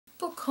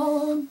book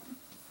haul.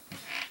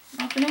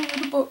 Knocking over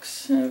the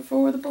books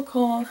for the book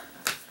haul.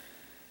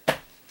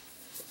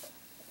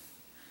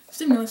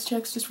 Stimulus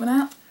checks just went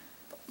out.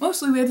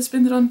 Mostly we had to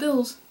spend it on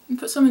bills and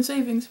put some in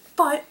savings,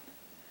 but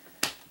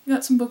we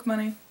got some book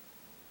money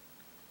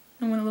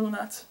and went a little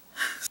nuts.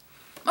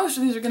 Most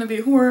of these are going to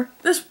be horror.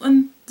 This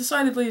one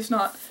decidedly is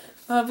not.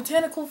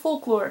 Botanical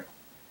folklore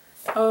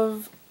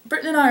of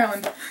Britain and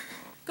Ireland.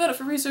 Got it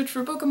for research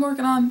for a book I'm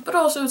working on, but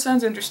also it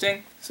sounds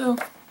interesting, so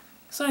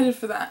excited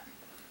for that.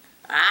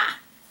 Ah!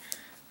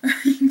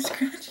 You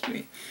scratched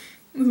me.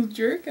 Little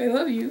jerk, I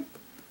love you.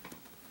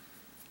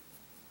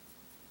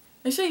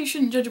 They say you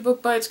shouldn't judge a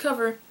book by its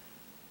cover,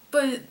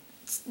 but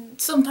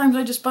sometimes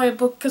I just buy a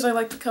book because I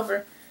like the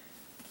cover.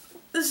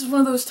 This is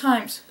one of those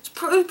times. It'd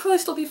probably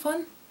still be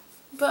fun,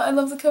 but I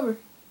love the cover.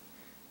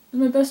 It's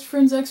my best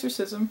friend's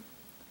Exorcism,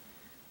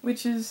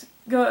 which has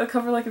got a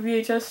cover like a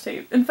VHS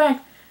tape. In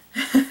fact,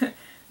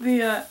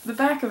 the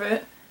back of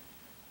it,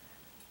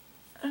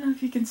 I don't know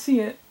if you can see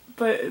it,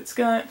 but it's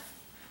got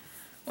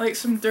like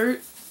some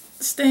dirt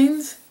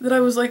stains that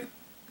I was like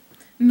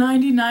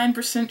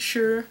 99%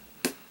 sure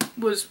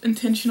was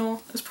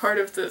intentional as part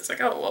of the, it's like,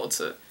 oh well, it's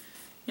a,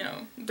 you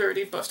know,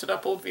 dirty, busted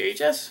up old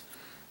VHS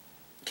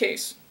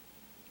case.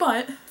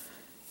 But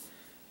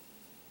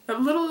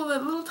that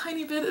little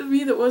tiny bit of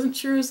me that wasn't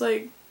sure is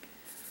like,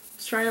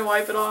 was trying to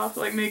wipe it off,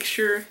 like make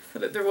sure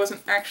that there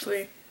wasn't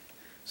actually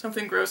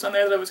something gross on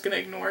there that I was gonna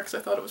ignore because I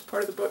thought it was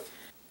part of the book.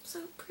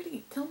 So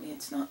pretty. Tell me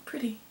it's not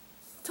pretty.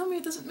 Tell me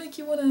it doesn't make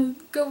you want to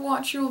go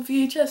watch your old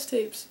VHS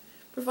tapes,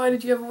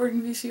 provided you have a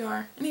working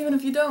VCR. And even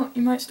if you don't,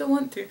 you might still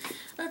want to.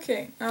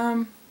 Okay,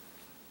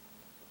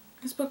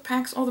 this book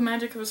packs all the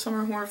magic of a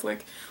summer horror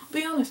flick. I'll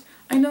be honest,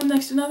 I know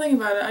next to nothing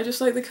about it, I just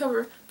like the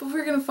cover, but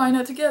we're gonna find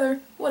out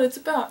together what it's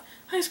about.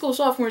 High school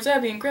sophomores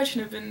Abby and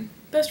Gretchen have been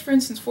best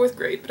friends since 4th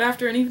grade, but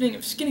after an evening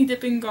of skinny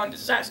dipping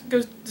goes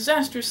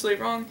disastrously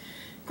wrong,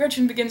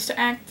 Gretchen begins to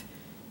act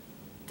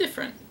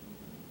different.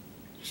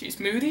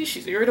 She's moody,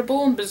 she's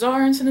irritable, and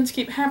bizarre incidents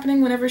keep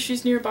happening whenever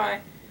she's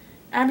nearby.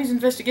 Abby's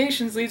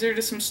investigations leads her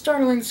to some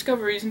startling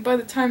discoveries, and by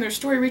the time their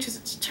story reaches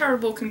its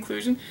terrible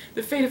conclusion,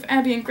 the fate of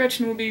Abby and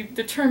Gretchen will be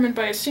determined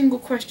by a single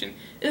question.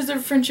 Is their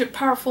friendship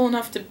powerful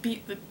enough to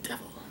beat the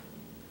devil?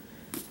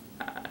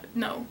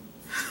 No.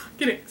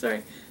 Kidding,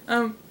 sorry.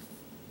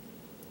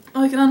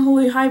 Like an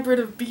unholy hybrid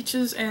of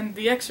Beaches and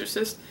The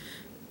Exorcist,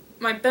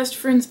 my best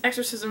friend's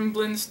Exorcism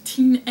blends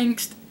teen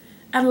angst,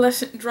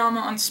 adolescent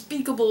drama,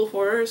 unspeakable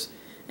horrors,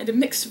 and a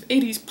mix of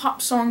 80s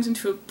pop songs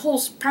into a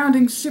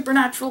pulse-pounding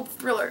supernatural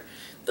thriller.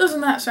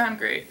 Doesn't that sound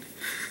great?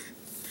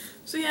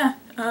 So yeah,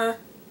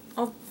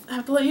 I'll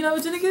have to let you know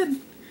it's any good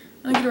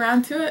when I get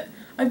around to it.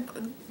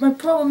 My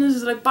problem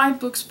is that I buy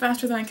books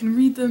faster than I can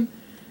read them,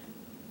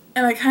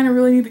 and I kind of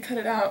really need to cut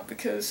it out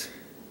because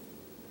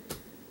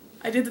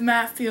I did the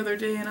math the other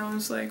day and I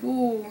was like,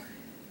 ooh,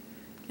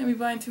 can't be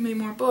buying too many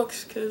more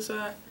books because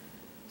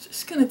it's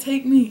just gonna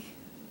take me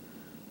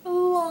a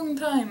long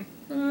time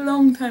to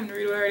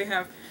read what I already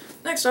have.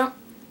 Next up,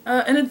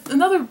 and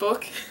another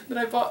book that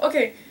I bought.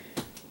 Okay,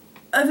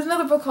 I did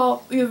another book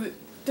haul the other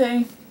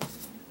day,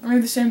 or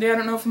maybe the same day. I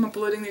don't know if I'm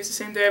uploading these the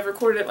same day. I've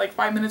recorded it like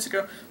 5 minutes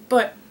ago,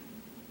 but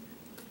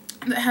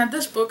it had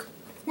this book,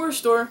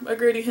 Horrorstor by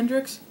Grady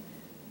Hendrix,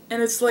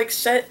 and it's like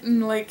set in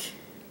like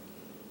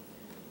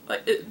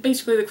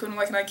basically the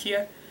equivalent of like an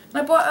IKEA. And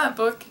I bought that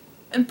book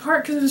in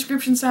part because the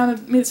description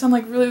made it sound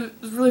like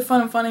it was really fun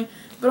and funny,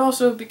 but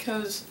also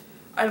because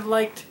I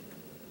liked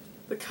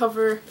the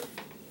cover.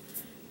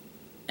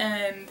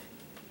 And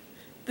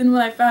then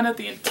when I found out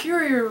the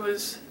interior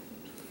was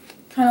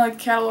kind of like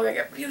a catalog, I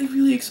got really,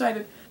 really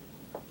excited.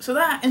 So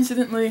that,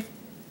 incidentally,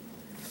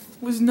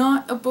 was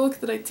not a book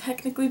that I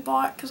technically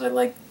bought because I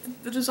liked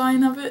the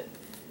design of it.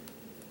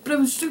 But I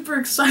was super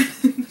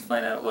excited to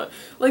find out what.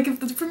 Like,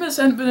 if the premise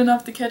hadn't been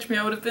enough to catch me,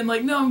 I would have been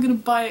like, no, I'm gonna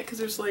buy it because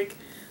there's like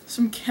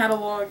some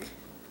catalog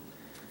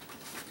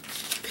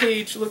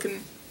page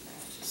looking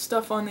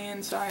stuff on the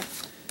inside.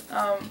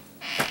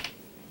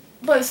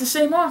 But it's the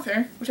same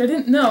author, which I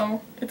didn't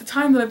know at the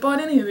time that I bought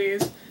any of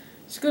these.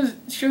 Just goes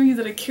to show you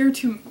that I care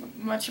too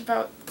much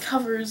about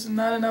covers and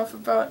not enough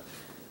about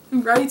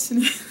who writes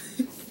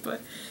anything.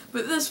 But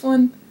this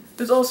one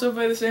is also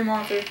by the same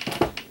author,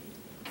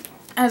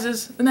 as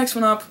is the next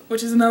one up,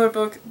 which is another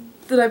book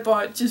that I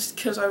bought just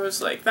because I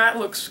was like, that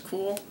looks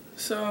cool.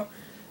 So,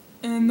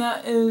 and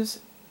that is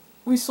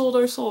We Sold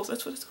Our Souls.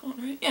 That's what it's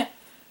called, right? Yeah.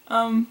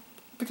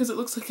 Because it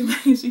looks like a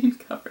magazine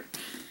cover.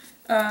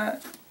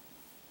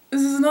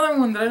 This is another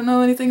one that I don't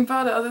know anything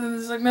about it other than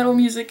there's like metal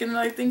music and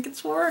I think it's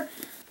horror.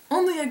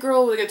 Only a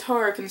girl with a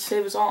guitar can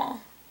save us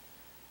all.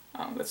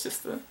 Oh, that's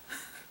just the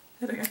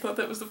heading. I thought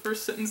that was the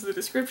first sentence of the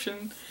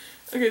description.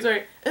 Okay,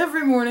 sorry.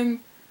 Every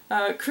morning,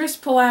 Chris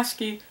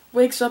Pulaski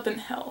wakes up in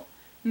hell.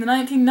 In the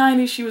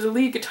 1990s, she was a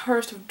lead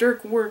guitarist of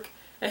Dirk Work,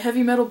 a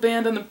heavy metal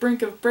band on the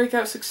brink of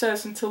breakout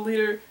success until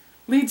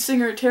lead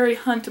singer Terry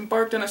Hunt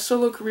embarked on a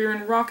solo career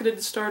and rocketed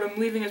to stardom,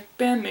 leaving his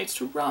bandmates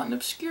to rot in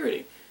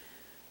obscurity.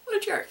 What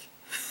a jerk.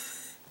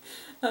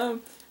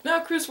 Now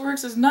Chris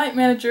works as night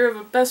manager of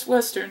a Best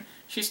Western.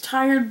 She's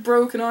tired,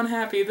 broke, and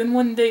unhappy. Then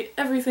one day,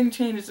 everything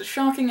changes. A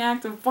shocking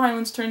act of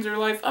violence turns her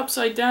life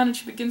upside down, and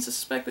she begins to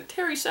suspect that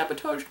Terry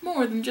sabotaged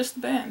more than just the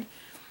band.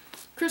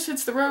 Chris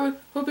hits the road,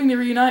 hoping to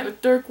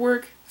reunite Dirk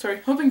Work.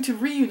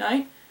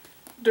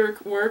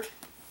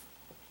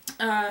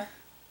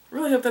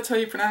 Really hope that's how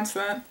you pronounce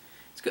that.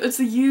 It's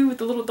the U with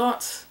the little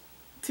dots,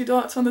 2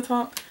 dots on the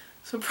top,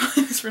 so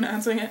probably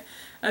mispronouncing it.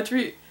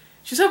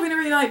 She's hoping to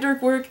reunite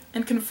Dirk Work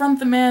and confront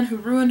the man who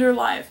ruined her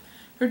life.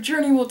 Her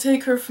journey will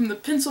take her from the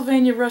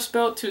Pennsylvania Rust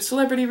Belt to a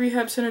celebrity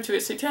rehab center to a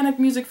satanic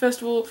music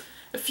festival.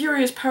 A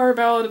furious power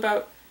ballad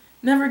about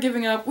never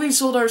giving up. We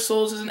Sold Our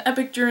Souls is an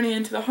epic journey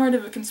into the heart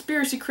of a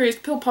conspiracy-crazy,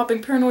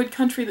 pill-popping, paranoid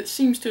country that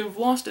seems to have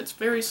lost its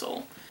very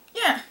soul.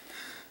 Yeah.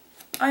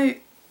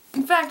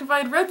 In fact, if I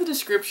had read the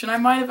description, I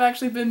might have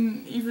actually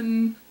been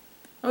even...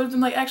 I would have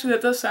been like, actually,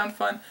 that does sound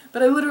fun.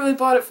 But I literally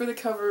bought it for the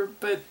cover,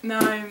 but now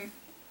I'm...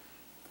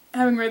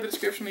 having read the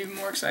description, I'm even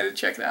more excited to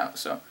check it out,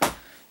 so...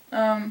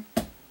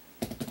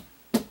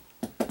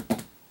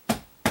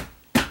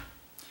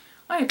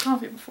 I had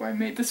coffee before I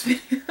made this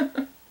video.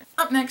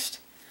 Up next,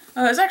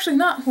 it's actually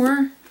not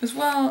horror as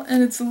well,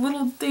 and it's a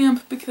little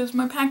damp because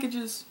my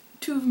packages,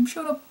 2 of them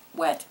showed up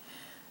wet.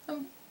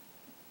 I'm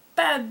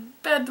bad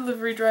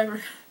delivery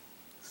driver.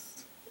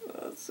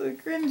 That's so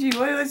cringy,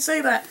 why did I say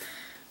that?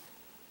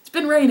 It's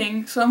been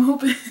raining, so I'm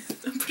hoping,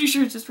 I'm pretty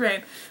sure it's just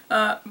rain.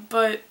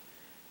 But,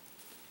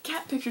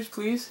 cat pictures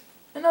please,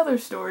 and other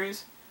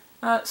stories.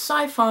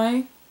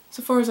 Sci-fi,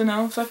 so far as I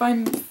know. Sci-fi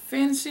and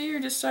fantasy,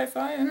 or just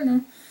sci-fi, I don't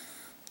know.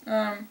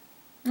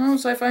 No,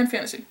 sci-fi and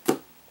fantasy.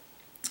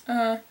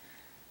 I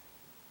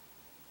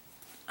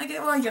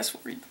guess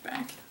we'll read the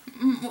back.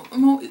 I'm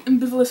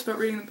ambivalent about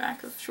reading the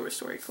back of short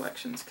story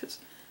collections, because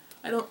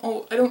I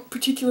don't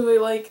particularly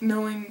like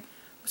knowing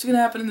what's going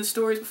to happen in the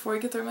stories before I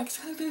get there. I'm like, it's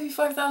going to be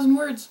 5,000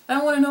 words. I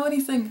don't want to know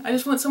anything. I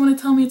just want someone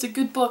to tell me it's a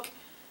good book,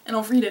 and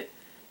I'll read it.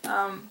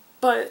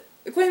 But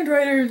acclaimed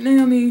writer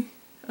Naomi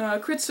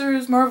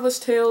Kritzer's marvelous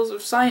tales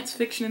of science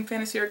fiction and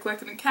fantasy are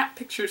collected in Cat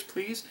Pictures,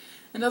 Please,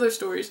 and other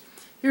stories.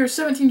 Here are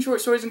 17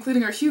 short stories,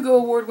 including our Hugo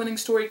Award-winning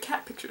story,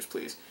 Cat Pictures,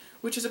 Please,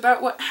 which is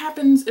about what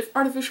happens if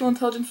artificial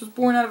intelligence was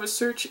born out of a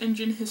search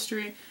engine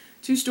history.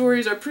 2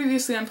 stories are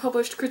previously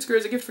unpublished. Kritzer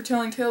is a gift for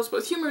telling tales.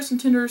 Both humorous and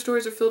tender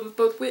stories are filled with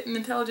both wit and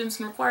intelligence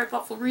and require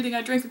thoughtful reading.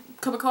 I drank a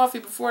cup of coffee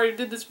before I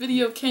did this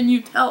video, can you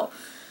tell?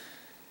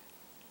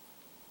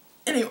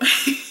 Anyway.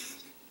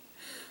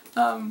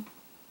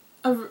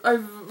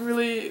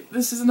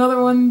 This is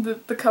another one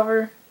that the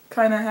cover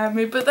kinda had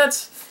me, but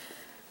that's...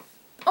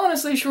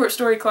 honestly, short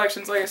story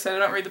collections, like I said, I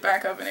don't read the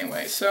back of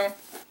anyway, so...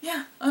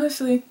 yeah,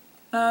 honestly,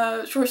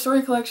 short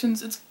story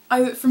collections,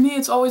 for me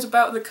it's always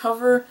about the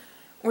cover,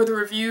 or the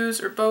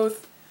reviews, or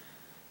both.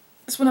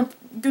 This one I'm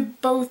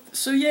good both,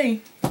 so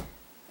yay!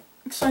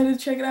 Excited to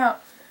check it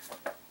out.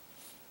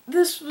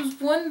 This was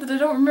one that I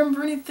don't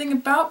remember anything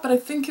about, but I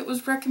think it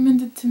was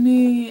recommended to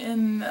me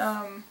in,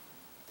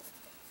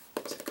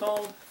 what's it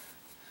called?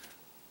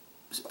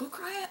 Was it Book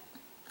Riot?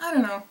 I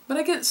don't know, but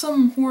I get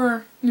some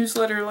horror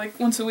newsletter like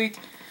once a week.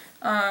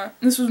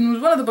 This was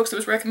one of the books that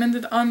was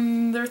recommended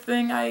on their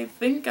thing, I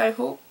think, I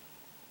hope.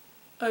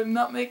 I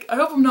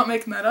hope I'm not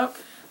making that up.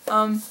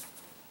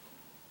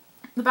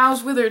 The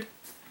Boughs Withered.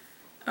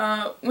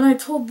 When I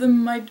told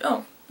them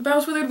the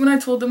Boughs Withered when I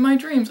told them my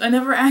dreams. I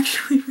never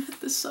actually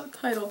read the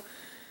subtitle.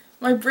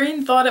 My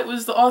brain thought it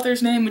was the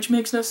author's name, which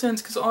makes no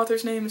sense because the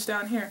author's name is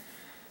down here.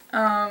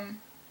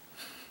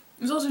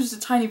 It was also just a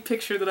tiny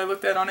picture that I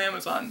looked at on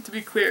Amazon, to be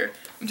clear.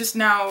 I'm just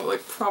now,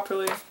 like,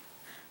 properly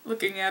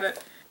looking at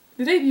it.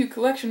 The debut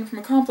collection from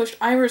accomplished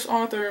Irish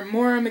author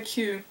Maura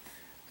McHugh,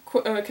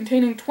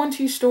 containing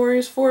 20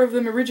 stories, 4 of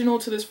them original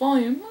to this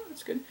volume, oh,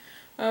 that's good,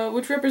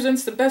 which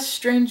represents the best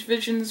strange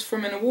visions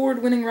from an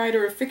award-winning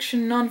writer of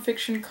fiction,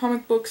 non-fiction,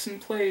 comic books,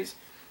 and plays.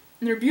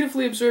 In her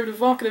beautifully observed,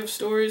 evocative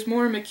stories,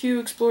 Maura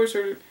McHugh explores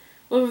her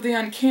love of the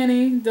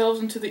uncanny, delves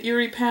into the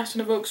eerie past,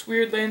 and evokes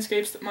weird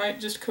landscapes that might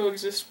just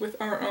coexist with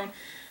our own.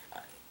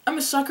 I'm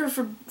a sucker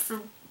for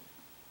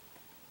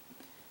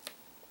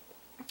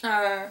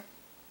I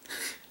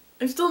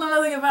still know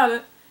nothing about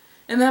it,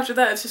 and after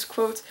that it's just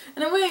quotes.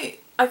 In a way,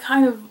 I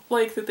kind of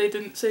like that they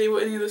didn't say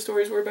what any of the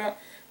stories were about,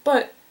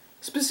 but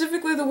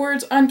specifically the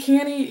words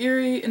uncanny,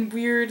 eerie, and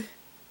weird,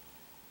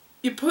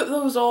 you put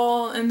those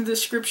all in the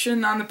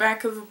description on the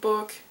back of the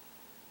book,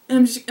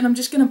 and I'm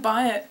just gonna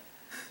buy it.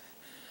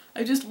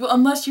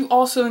 Unless you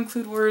also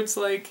include words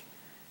like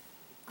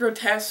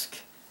grotesque,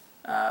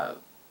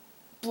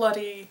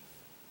 bloody,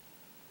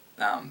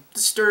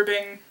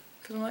 disturbing,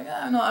 because I'm like,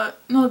 I'm not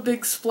a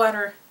big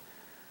splatter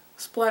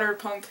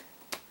punk,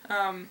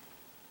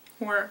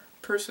 horror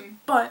person,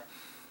 but,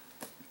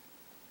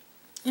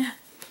 yeah,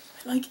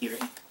 I like eerie.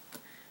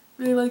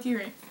 Really like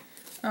eerie.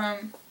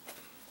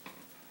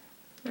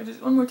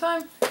 Just one more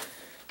time.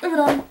 Moving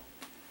on.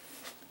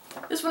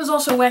 This one is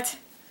also wet.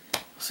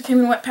 Also came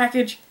in a wet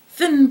package.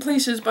 Thin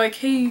Places by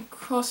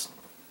Chronister.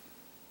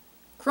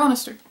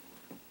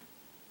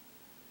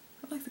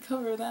 I like the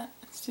cover of that.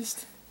 It's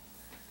just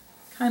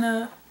kind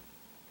of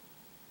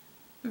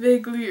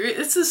vaguely.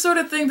 It's the sort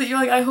of thing that you're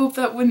like, I hope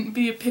that wouldn't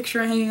be a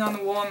picture hanging on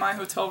the wall in my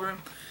hotel room.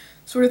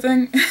 Sort of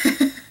thing.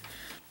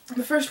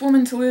 The first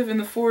woman to live in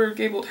the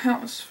four-gabled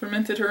house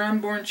fermented her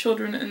unborn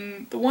children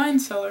in the wine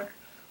cellar.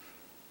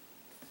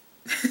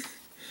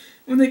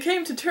 When they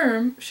came to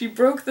term, she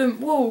broke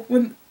them. Whoa,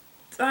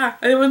 I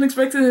wasn't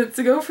expecting it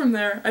to go from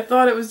there. I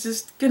thought it was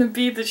just gonna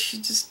be that she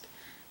just,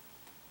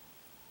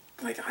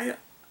 like, I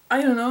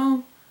don't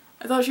know.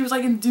 I thought she was,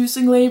 like,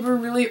 inducing labor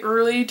really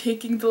early,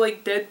 taking the,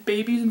 like, dead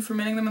babies and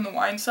fermenting them in the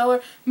wine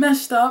cellar.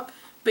 Messed up,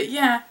 but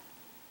yeah.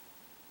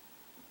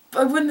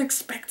 I wasn't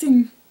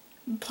expecting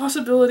the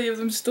possibility of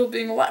them still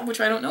being alive,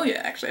 which I don't know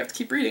yet, actually. I have to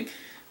keep reading.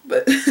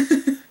 But,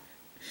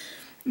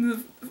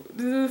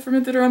 the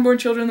fermented her unborn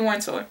children in the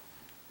wine cellar.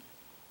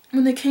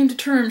 When they came to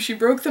term, she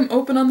broke them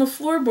open on the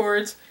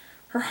floorboards.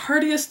 Her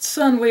hardiest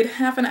son weighed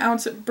half an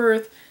ounce at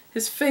birth.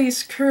 His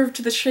face, curved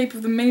to the shape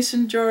of the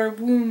mason jar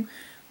womb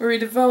where he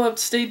developed,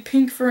 stayed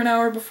pink for an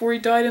hour before he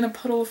died in a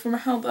puddle of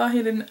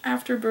formaldehyde in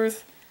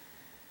afterbirth.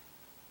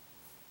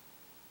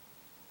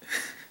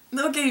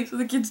 Okay, so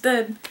the kid's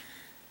dead.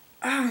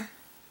 The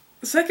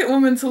second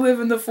woman to live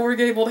in the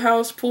four-gabled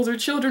house pulled her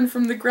children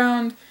from the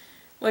ground.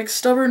 Like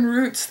stubborn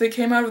roots, they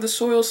came out of the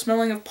soil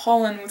smelling of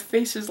pollen, with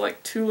faces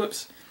like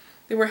tulips.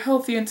 They were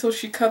healthy until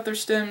she cut their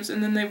stems,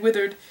 and then they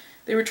withered.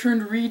 They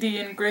returned reedy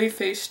and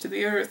grey-faced to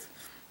the earth.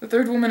 The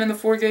third woman in the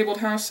four-gabled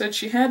house said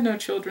she had no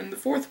children. The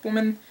fourth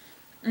woman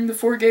in the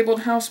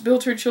four-gabled house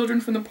built her children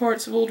from the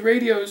parts of old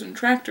radios and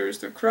tractors.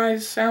 Their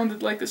cries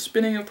sounded like the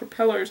spinning of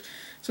propellers.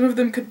 Some of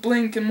them could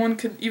blink, and one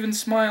could even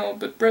smile,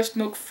 but breast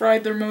milk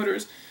fried their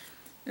motors.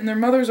 In their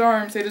mother's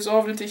arms, they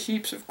dissolved into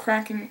heaps of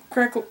crackling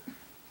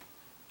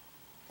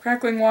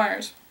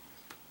wires.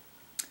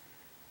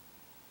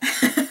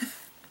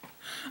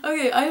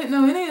 Okay, I didn't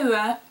know any of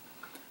that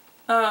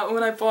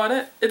when I bought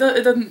it. It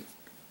doesn't,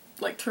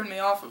 like, turn me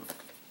off of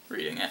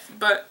reading it,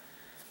 but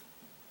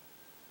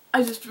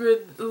I just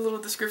read a little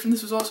description.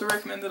 This was also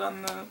recommended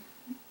on the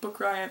Book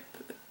Riot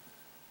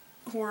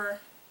horror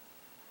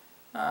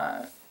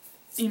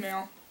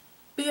email.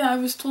 But yeah, I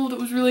was told it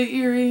was really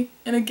eerie,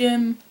 and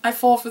again, I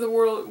fall for the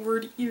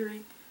word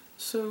eerie,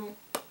 so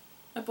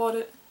I bought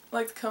it,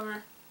 liked the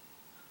cover,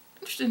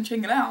 interested in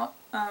checking it out.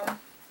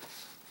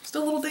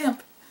 Still a little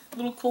damp. A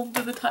little cold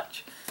to the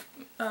touch.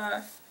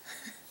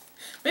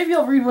 Maybe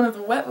I'll read one of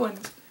the wet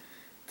ones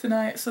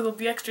tonight, so they'll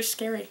be extra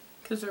scary,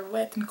 because they're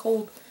wet and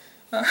cold.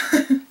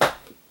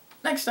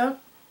 Next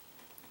up,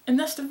 A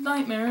Nest of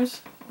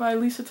Nightmares by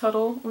Lisa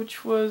Tuttle,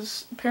 which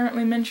was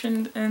apparently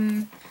mentioned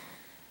in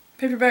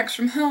Paperbacks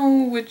from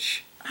Hell,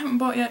 which I haven't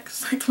bought yet,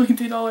 because it's like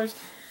 $22.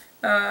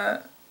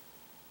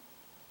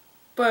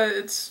 But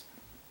it's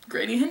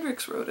Grady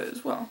Hendrix wrote it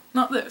as well.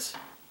 Not this,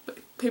 but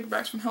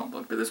Paperbacks from Hell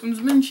book, but this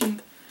one's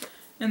mentioned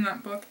in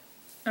that book.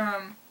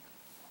 I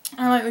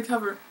like the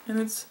cover, and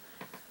it's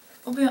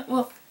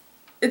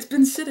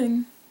been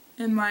sitting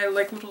in my,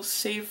 like, little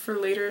save for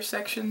later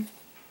section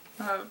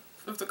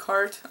of the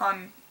cart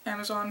on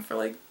Amazon for,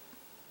 like, a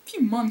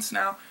few months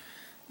now.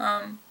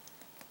 And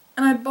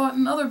I bought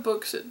in other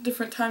books at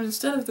different times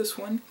instead of this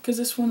one, because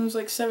this one was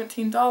like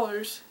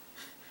 $17.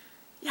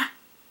 Yeah,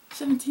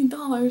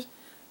 $17.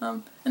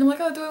 And I'm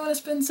like, oh, do I want to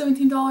spend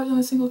 $17 on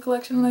a single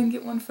collection when I can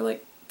get one for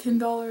like $10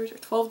 or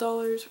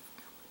 $12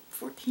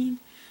 or $14?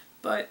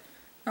 But,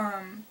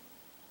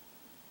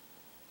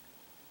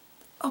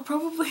 I'll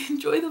probably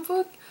enjoy the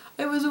book.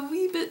 I was a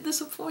wee bit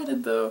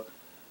disappointed though,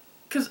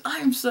 because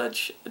I'm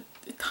such a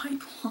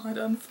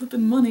tightwad on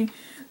flipping money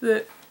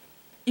that,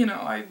 you know,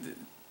 I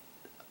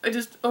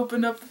just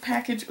opened up the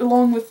package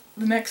along with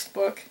the next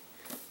book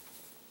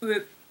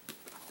that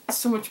is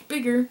so much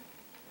bigger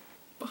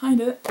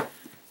behind it.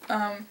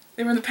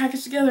 They were in the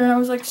package together and I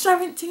was like,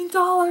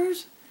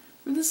 $17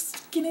 for this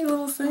skinny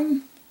little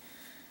thing.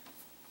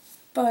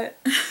 But,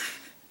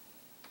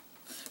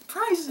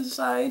 price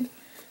aside,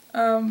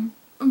 I'm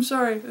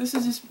sorry, this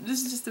is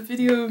just a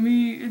video of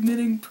me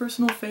admitting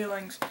personal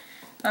failings.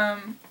 But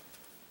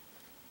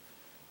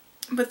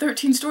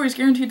 13 stories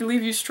guaranteed to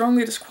leave you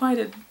strongly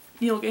disquieted,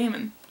 Neil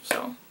Gaiman,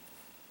 so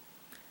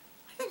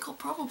I think I'll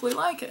probably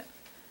like it.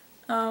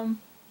 And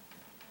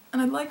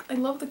I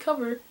love the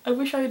cover. I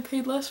wish I had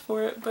paid less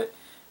for it, but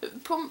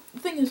the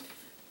thing is,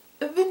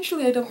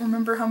 eventually I don't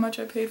remember how much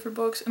I paid for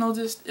books, and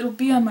it'll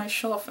be on my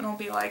shelf and I'll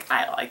be like,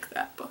 I like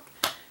that book.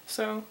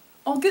 So,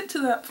 I'll get to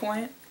that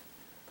point.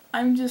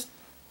 I'm just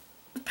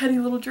a petty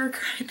little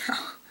jerk right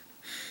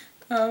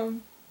now.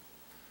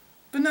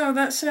 But no,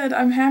 that said,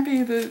 I'm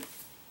happy that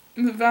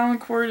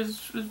Valancourt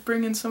is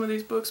bringing some of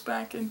these books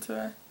back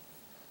into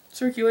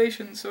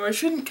circulation, so I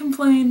shouldn't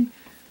complain.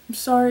 I'm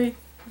sorry,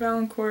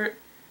 Valancourt.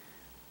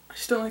 I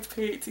just don't like to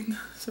pay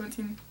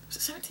 17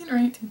 or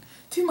 18?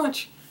 Too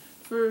much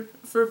for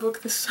a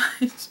book this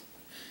size.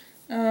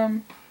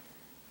 In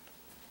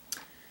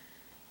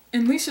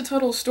Lisa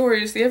Tuttle's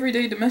stories, the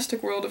everyday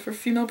domestic world of her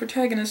female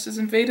protagonist is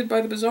invaded by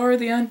the bizarre,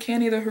 the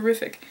uncanny, the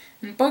horrific.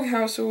 In Bug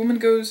House, a woman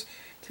goes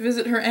to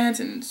visit her aunt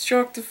and is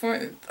shocked to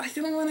find... I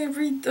don't want to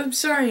read... I'm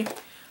sorry.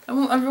 I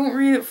won't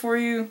read it for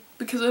you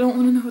because I don't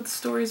want to know what the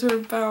stories are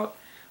about.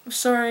 I'm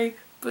sorry.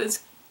 but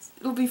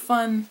it'll be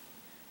fun.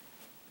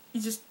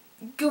 You just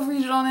go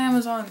read it on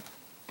Amazon.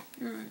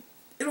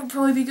 It'll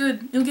probably be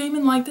good. Neil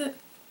Gaiman liked it.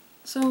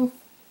 So,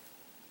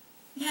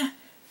 yeah.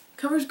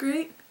 Cover's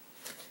great.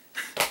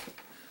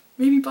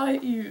 Maybe buy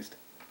it used.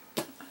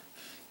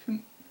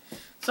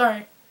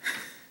 Sorry.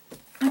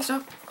 Next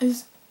up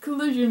is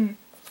Collision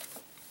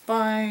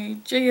by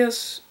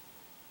J.S.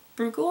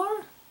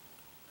 Breukelaar.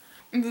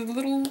 The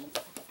little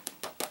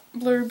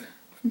blurb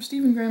from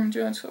Stephen Graham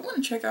Jones. So I want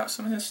to check out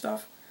some of his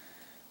stuff.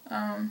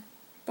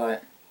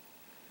 But it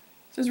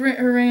says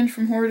her range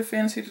from horror to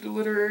fantasy to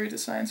literary to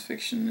science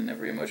fiction and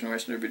every emotional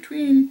rest in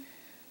between.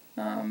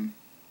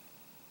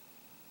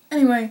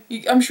 Anyway,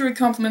 I'm sure he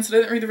compliments it. I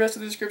didn't read the rest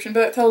of the description,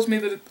 but it tells me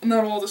that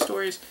not all the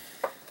stories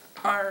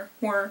are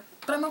horror.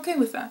 But I'm okay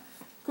with that.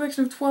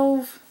 Collection of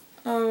 12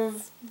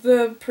 of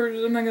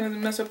I'm not going to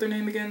mess up their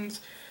name again,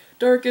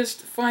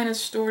 darkest,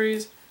 finest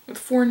stories, with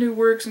 4 new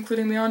works,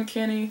 including the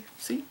uncanny.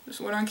 See, there's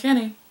the word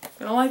uncanny.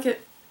 Gonna like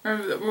it. Or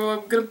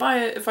I'm gonna buy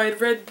it. If I had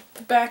read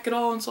the back at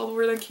all and saw the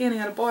word uncanny,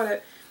 I'd have bought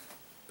it.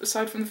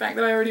 Aside from the fact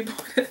that I already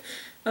bought it.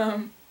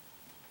 And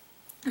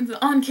the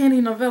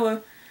uncanny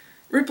novella,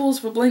 ripples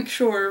of a blank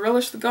shore,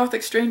 relish the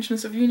gothic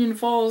strangeness of Union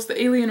Falls,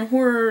 the alien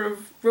horror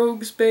of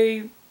Rogues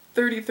Bay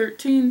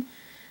 3013,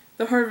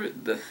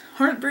 the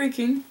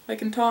heartbreaking, I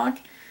can talk,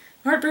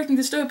 heartbreaking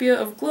dystopia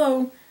of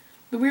Glow,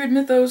 the weird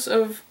mythos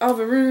of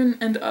Alvaroon,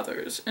 and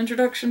others.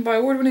 Introduction by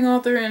award-winning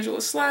author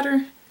Angela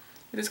Slatter.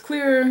 It is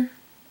clear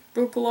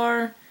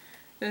Breukelaar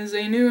is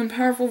a new and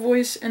powerful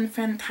voice in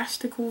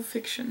fantastical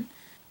fiction.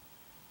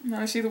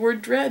 Now I see the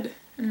word dread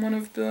in one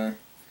of the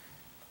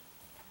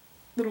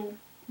little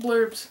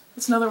blurbs.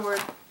 That's another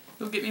word.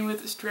 You'll get me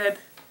with this dread.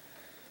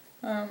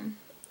 I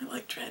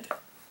like dread.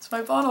 That's why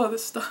I bought all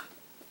this stuff.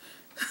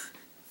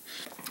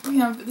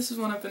 Yeah, this is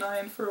one I've been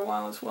eyeing for a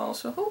while as well,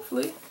 so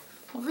hopefully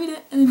I'll read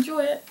it and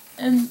enjoy it,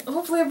 and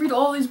hopefully I read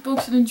all these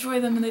books and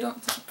enjoy them and they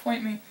don't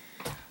disappoint me.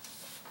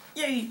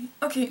 Yay!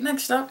 Okay,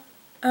 next up,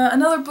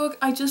 another book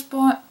I just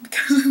bought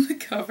because of the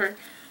cover,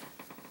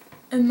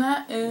 and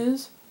that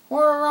is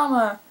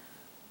Horrorama.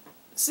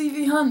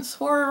 C.V. Hunt's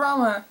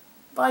Horrorama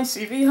by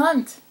C.V.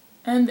 Hunt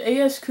and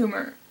A.S.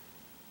 Coomer.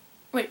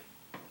 Wait,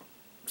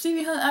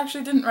 C.V. Hunt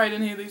actually didn't write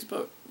any of these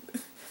books.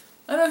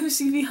 I don't know who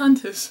C.V.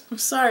 Hunt is. I'm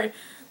sorry.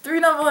 3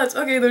 novelettes.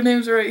 Okay, their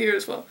names are right here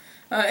as well.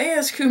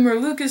 A.S.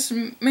 Coomer, Lucas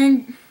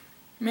Mangum,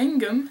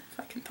 if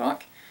I can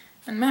talk,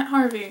 and Matt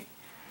Harvey.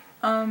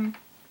 And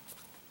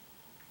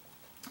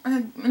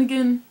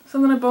again,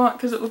 something I bought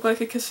because it looked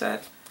like a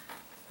cassette.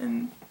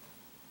 And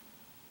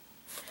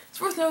it's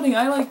worth noting,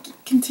 I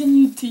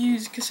continued to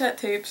use cassette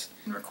tapes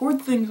and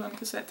record things on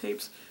cassette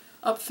tapes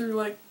up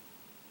through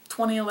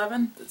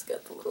 2011. It's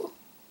got the little,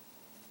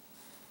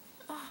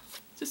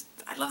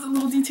 I love the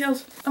little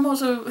details. I'm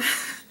also,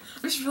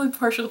 I'm just really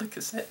partial to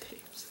cassette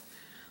tapes.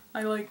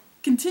 I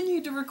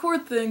continued to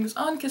record things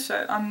on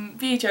cassette, on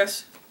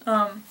VHS,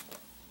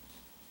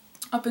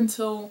 up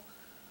until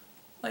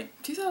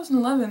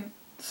 2011.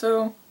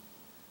 So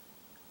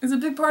it's a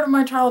big part of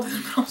my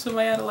childhood, but also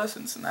my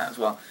adolescence and that as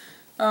well.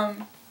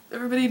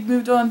 Everybody had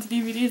moved on to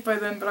DVDs by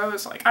then, but I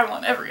was like, I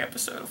want every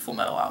episode of Full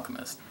Metal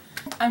Alchemist.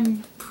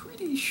 I'm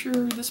pretty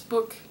sure this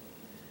book,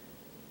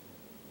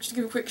 just to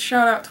give a quick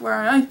shout out to where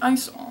I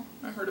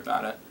heard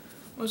about it,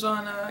 was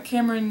on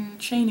Cameron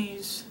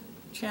Chaney's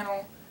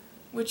channel,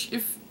 which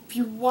if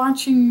you're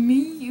watching me,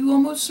 you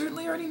almost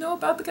certainly already know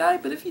about the guy,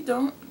 but if you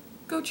don't,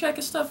 go check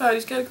his stuff out.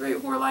 He's got a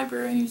great horror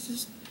library and he's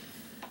just,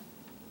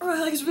 I really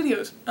like his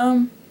videos.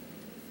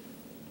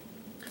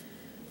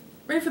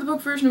 Ready for the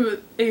book version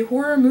of a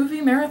horror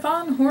movie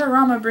marathon?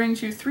 Horrorama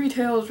brings you 3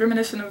 tales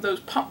reminiscent of those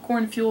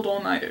popcorn-fueled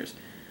all-nighters.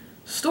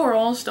 Store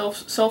All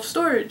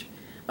Self-Storage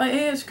by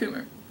A.S.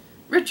 Coomer.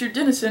 Richard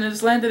Dennison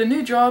has landed a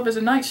new job as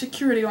a night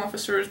security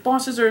officer. His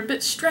bosses are a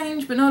bit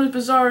strange, but not as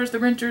bizarre as the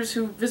renters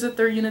who visit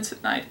their units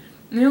at night,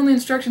 and the only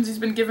instructions he's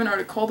been given are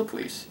to call the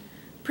police.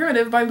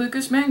 Primitive by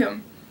Lucas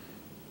Mangum.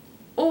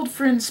 Old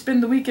friends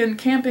spend the weekend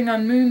camping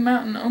on Moon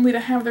Mountain, only to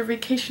have their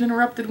vacation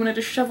interrupted when a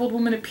disheveled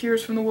woman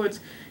appears from the woods.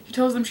 She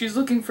tells them she's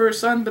looking for her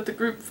son, but the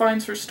group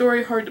finds her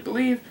story hard to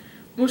believe.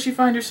 Will she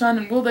find her son,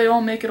 and will they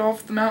all make it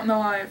off the mountain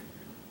alive?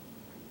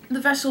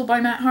 The Vessel by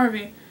Matt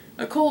Harvey.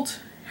 A cult,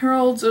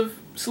 heralds of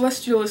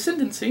celestial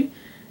ascendancy,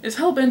 is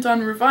hell-bent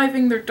on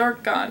reviving their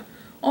dark god.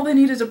 All they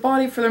need is a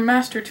body for their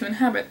master to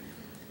inhabit.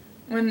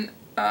 When,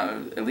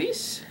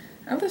 Elise,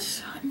 I'm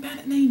bad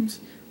at names.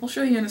 I'll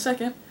show you in a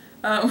second.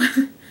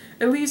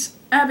 Elise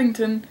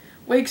Abington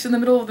wakes in the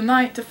middle of the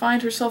night to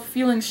find herself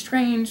feeling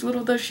strange.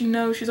 Little does she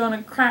know she's on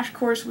a crash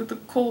course with the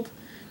cult,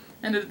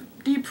 and a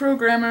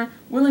deprogrammer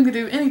willing to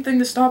do anything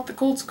to stop the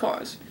cult's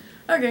cause.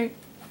 Okay,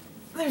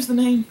 there's the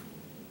name.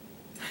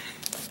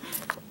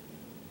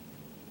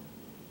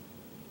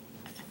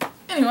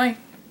 Anyway,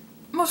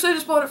 mostly I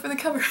just bought it for the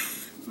cover,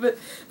 but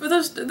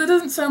that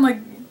doesn't sound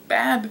like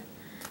bad,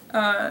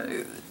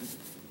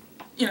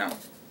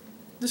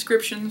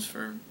 descriptions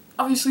for,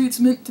 obviously it's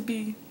meant to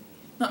be,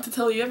 not to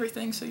tell you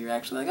everything, so you're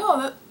actually like,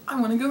 oh,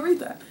 I want to go read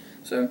that.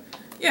 So,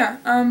 yeah,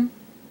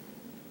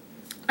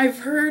 I've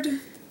heard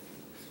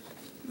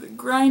the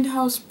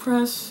Grindhouse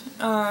Press,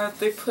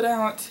 they put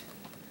out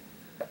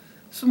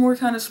some more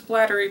kind of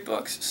splattery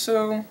books,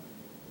 so,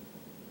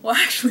 well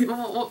actually,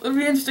 it'll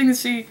be interesting to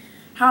see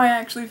how I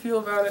actually feel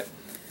about it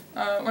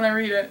when I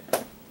read it.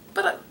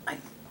 But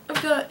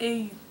I've got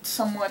I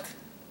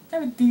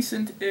have a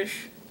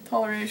decent-ish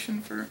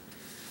toleration for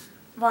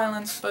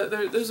violence, but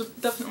there's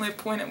definitely a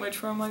point at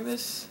which where I'm like,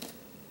 it's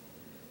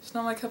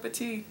not my cup of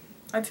tea.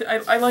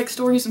 I like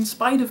stories in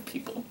spite of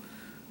people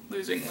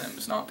losing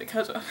limbs, not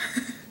because of.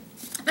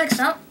 Next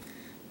up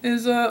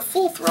is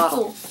Full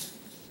Throttle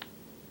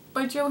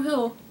by Joe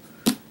Hill.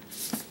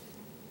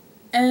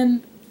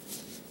 And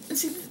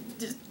see,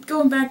 just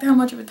going back to how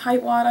much of a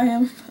tightwad I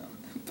am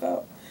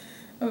about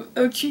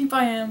how cheap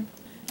I am.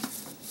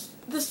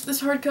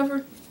 This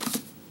hardcover,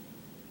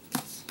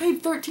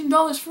 paid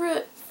 $13 for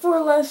it, for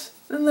less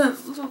than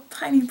that little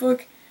tiny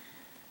book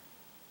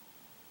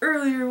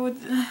earlier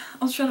with.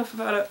 I'll shut up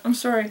about it, I'm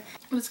sorry.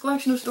 But it's a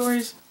collection of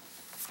stories,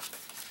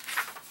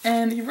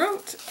 and he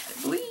wrote,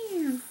 I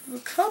believe, a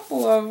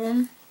couple of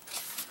them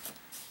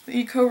that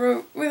he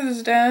co-wrote with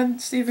his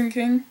dad, Stephen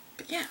King.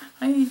 But yeah,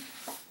 I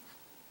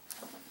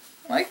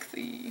like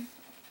the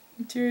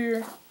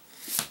interior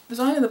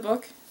design of the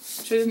book,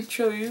 which I didn't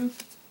show you.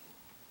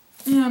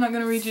 Yeah, I'm not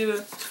going to read you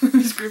the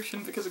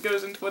description because it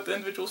goes into what the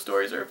individual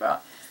stories are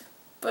about.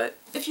 But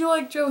if you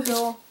like Joe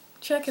Hill,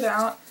 check it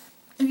out.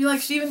 If you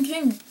like Stephen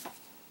King,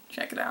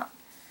 check it out.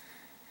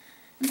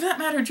 And for that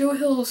matter, Joe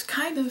Hill's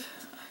kind of,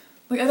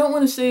 like, I don't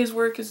want to say his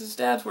work is his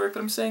dad's work,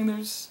 but I'm saying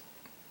there's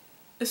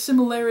a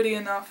similarity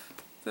enough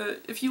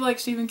that if you like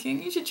Stephen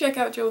King, you should check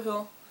out Joe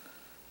Hill.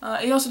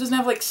 He also doesn't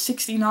have like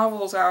 60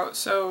 novels out,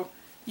 so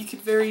you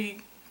could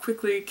very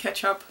quickly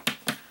catch up.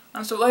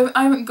 So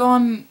I haven't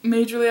gone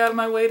majorly out of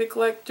my way to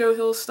collect Joe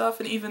Hill's stuff,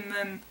 and even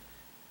then,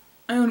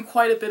 I own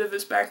quite a bit of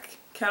his back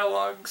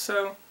catalog,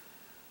 so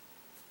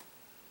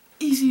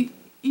easy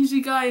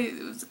guy,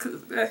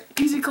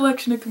 easy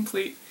collection to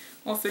complete,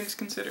 all things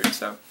considered,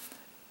 so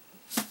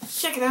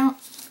check it out.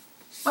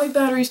 My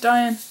battery's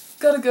dying.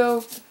 Gotta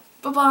go.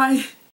 Bye-bye.